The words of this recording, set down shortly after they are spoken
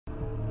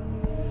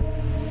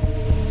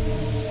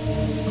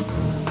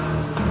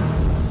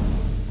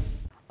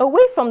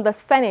Away from the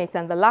Senate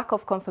and the lack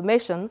of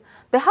confirmation,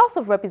 the House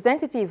of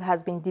Representatives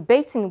has been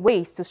debating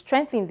ways to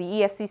strengthen the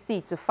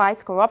EFCC to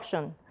fight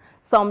corruption.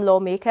 Some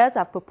lawmakers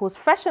have proposed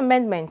fresh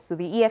amendments to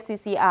the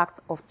EFCC Act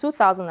of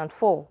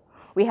 2004.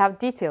 We have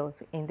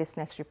details in this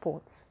next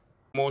report.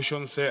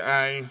 Motion say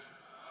aye.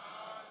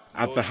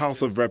 At the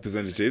House of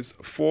Representatives,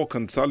 4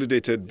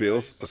 consolidated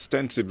bills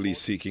ostensibly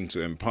seeking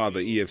to empower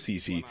the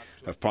EFCC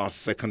have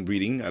passed second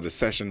reading at a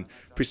session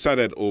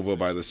presided over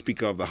by the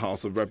Speaker of the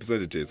House of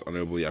Representatives,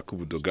 Honorable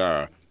Yakubu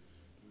Dogara.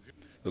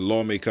 The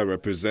lawmaker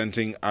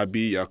representing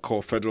Abi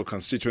Yako Federal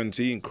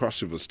Constituency in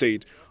Cross River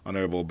State,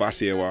 Honorable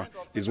Basiewa,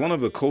 is one of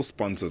the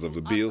co-sponsors of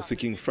the bill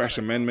seeking fresh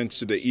amendments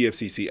to the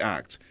EFCC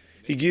Act.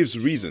 He gives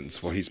reasons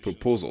for his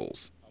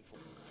proposals.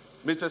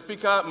 Mr.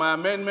 Speaker, my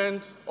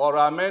amendment or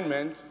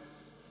amendment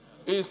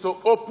is to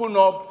open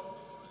up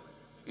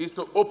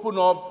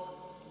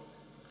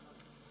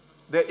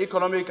the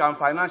Economic and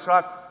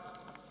Financial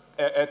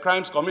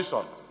Crimes Commission.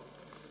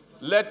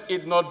 Let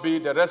it not be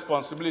the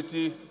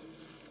responsibility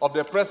of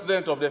the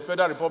President of the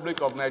Federal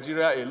Republic of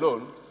Nigeria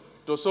alone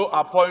to so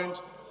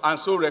appoint and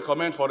so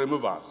recommend for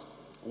removal.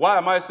 Why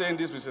am I saying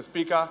this, Mr.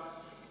 Speaker?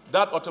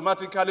 That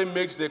automatically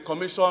makes the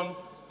Commission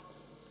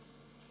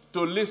to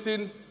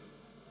listen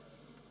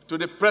to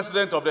the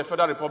President of the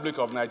Federal Republic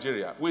of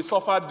Nigeria. We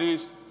suffered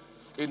this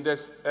in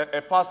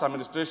past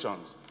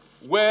administrations,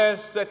 where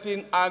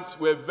certain acts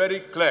were very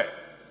clear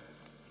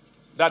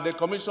that the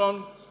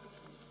Commission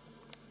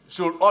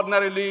should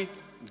ordinarily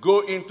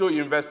go into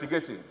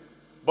investigating.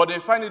 But they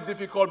find it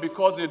difficult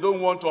because they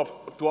don't want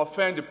to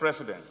offend the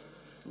President.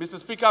 Mr.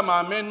 Speaker,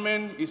 my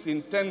amendment is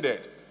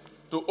intended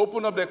to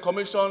open up the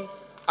Commission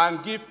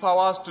and give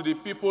powers to the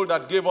people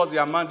that gave us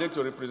their mandate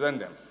to represent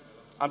them.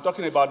 I'm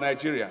talking about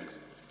Nigerians.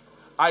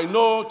 I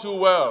know too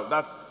well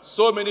that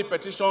so many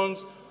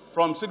petitions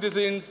from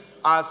citizens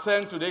are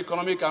sent to the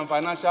Economic and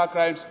Financial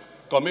Crimes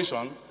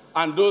Commission,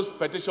 and those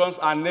petitions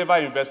are never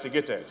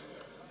investigated.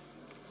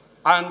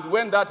 And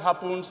when that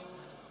happens,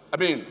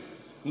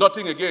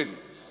 nothing again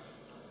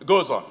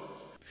goes on.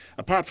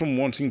 Apart from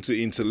wanting to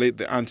insulate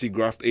the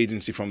anti-graft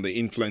agency from the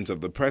influence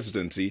of the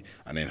presidency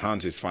and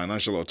enhance its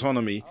financial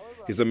autonomy,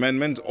 his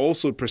amendment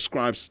also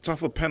prescribes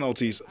tougher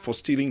penalties for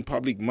stealing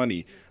public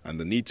money and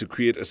the need to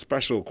create a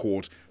special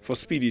court for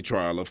speedy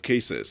trial of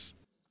cases.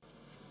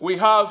 We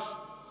have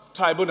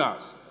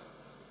tribunals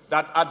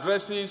that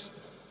addresses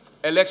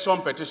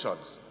election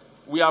petitions.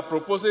 We are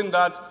proposing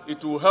that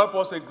it will help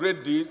us a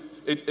great deal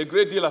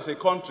as a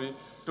country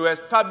to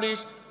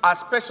establish a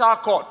special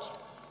court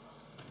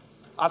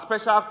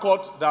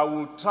that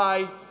will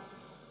try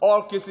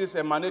all cases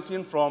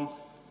emanating from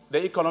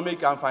the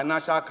economic and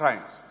financial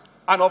crimes.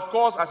 And of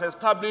course, as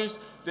established,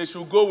 they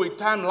should go with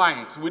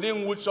timelines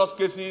within which such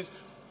cases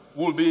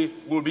will be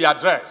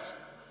addressed.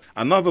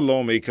 Another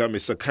lawmaker,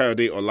 Mr.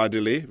 Kayode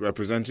Oladile,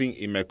 representing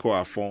Imeko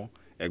Afon,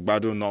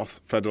 Egbado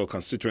North Federal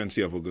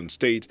Constituency of Ogun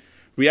State,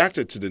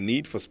 reacted to the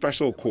need for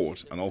special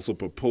court and also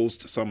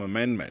proposed some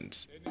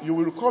amendments. You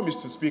will recall,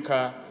 Mr.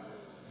 Speaker,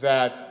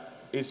 that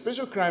a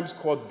special crimes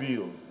court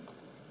bill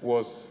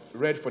was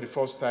read for the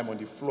first time on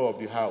the floor of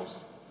the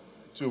House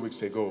 2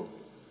 weeks ago.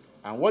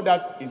 And what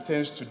that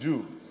intends to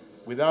do,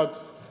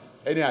 without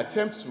any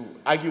attempt to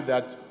argue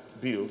that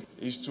bill,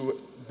 is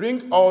to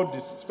bring all the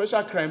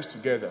special crimes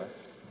together,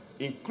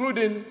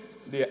 including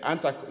the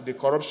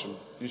corruption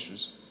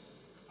issues,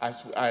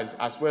 as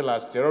well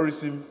as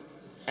terrorism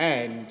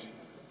and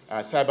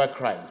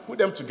cybercrime. Put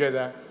them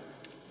together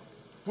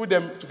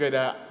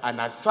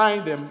and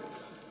assign them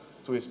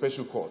to a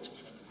special court.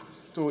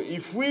 So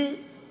if we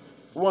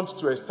want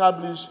to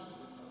establish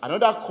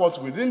another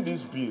court within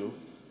this bill,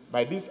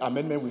 by this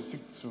amendment we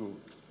seek to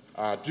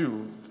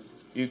do,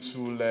 it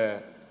will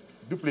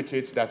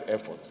duplicate that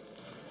effort.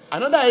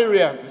 Another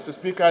area, Mr.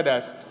 Speaker,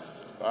 that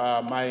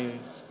my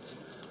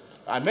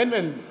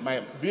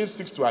bill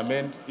seeks to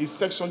amend is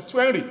Section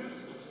 20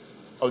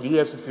 of the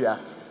EFCC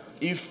Act.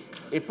 If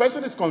a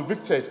person is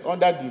convicted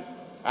under the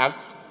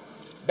Act,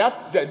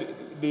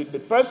 the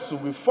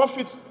person will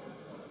forfeit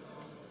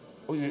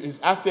his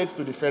assets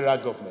to the federal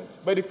government.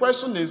 But the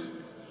question is,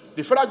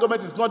 the federal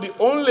government is not the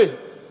only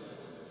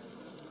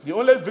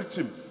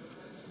victim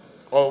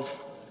of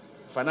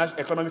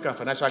economic and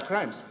financial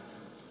crimes.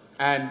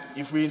 And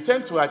if we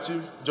intend to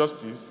achieve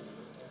justice,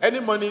 any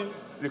money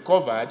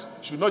recovered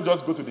should not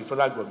just go to the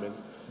federal government,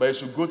 but it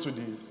should go to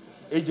the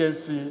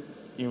agency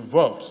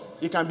involved.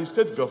 It can be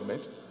state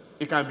government,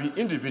 it can be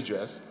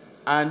individuals,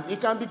 and it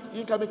can be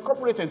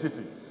corporate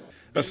entity.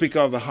 The Speaker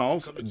of the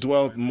House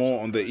dwelled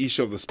more on the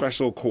issue of the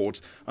special courts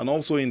and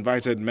also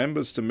invited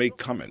members to make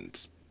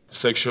comments.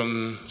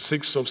 Section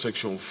 6,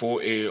 subsection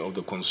 4A of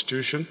the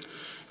Constitution,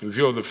 in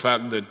view of the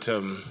fact that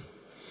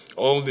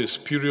all the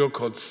superior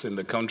courts in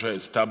the country are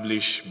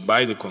established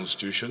by the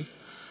Constitution,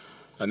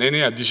 and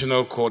any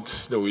additional court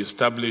that we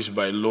establish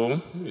by law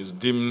is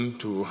deemed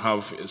to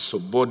have a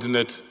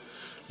subordinate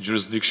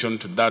jurisdiction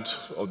to that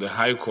of the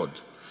High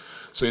Court.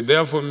 So it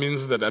therefore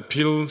means that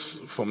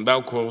appeals from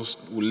that court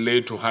will lay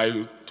to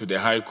the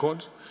High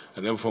Court,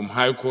 and then from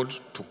High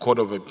Court to Court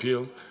of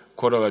Appeal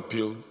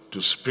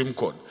to Supreme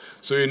Court.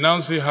 So you now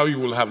see how you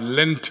will have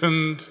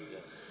lengthened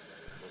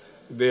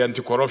the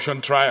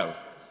anti-corruption trial.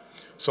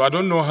 So I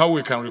don't know how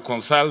we can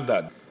reconcile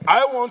that.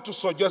 I want to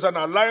suggest and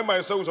align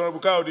myself with Honorable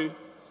Kayode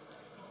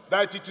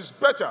that it is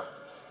better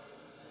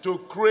to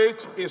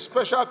create a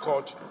special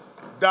court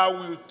that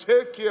will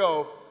take care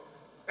of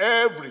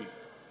every,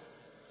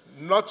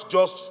 not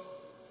just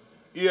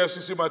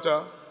EFCC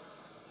matter,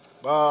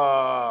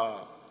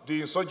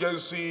 the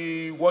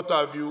insurgency, what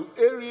have you,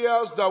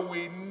 areas that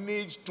we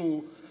need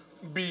to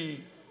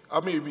be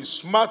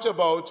smart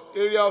about,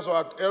 areas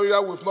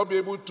we've not been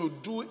able to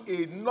do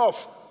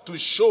enough to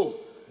show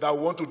that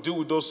we want to deal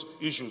with those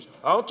issues.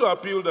 I want to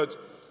appeal that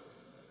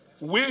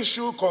we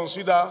should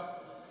consider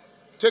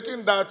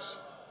taking that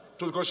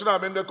to the Constitutional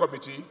Amendment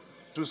Committee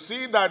to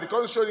see that the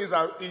Constitution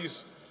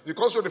the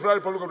Constitution of the Federal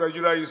Republic of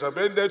Nigeria is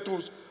amended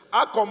to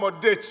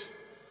accommodate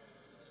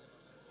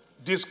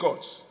this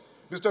court.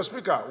 Mr.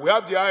 Speaker, we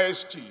have the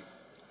IST,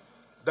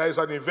 that is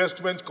an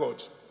investment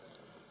court.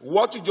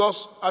 What you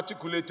just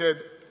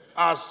articulated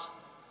as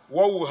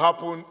what will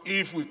happen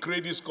if we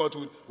create this court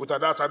with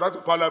an act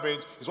of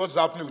Parliament is what is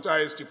happening with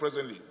IST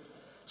presently.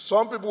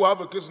 Some people who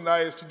have a case in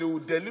IST, they will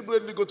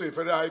deliberately go to a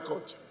Federal High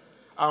Court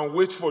and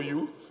wait for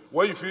you.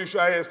 When you finish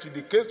IST,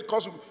 the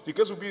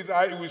case will be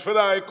with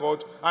Federal High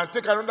Court and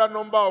take another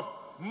number of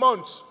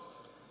months.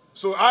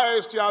 So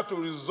IST have to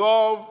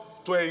resolve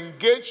to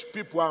engage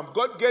people and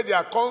get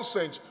their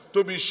consent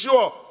to be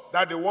sure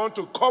that they want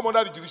to come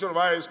under the jurisdiction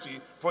of IST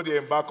before they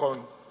embark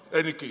on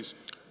any case.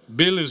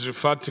 Bill is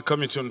referred to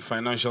Committee on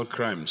Financial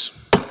Crimes.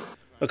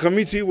 A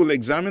committee will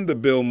examine the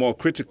bill more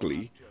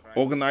critically,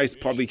 organize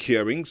public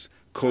hearings,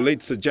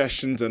 collate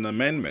suggestions and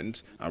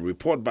amendments, and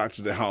report back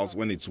to the House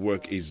when its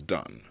work is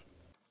done.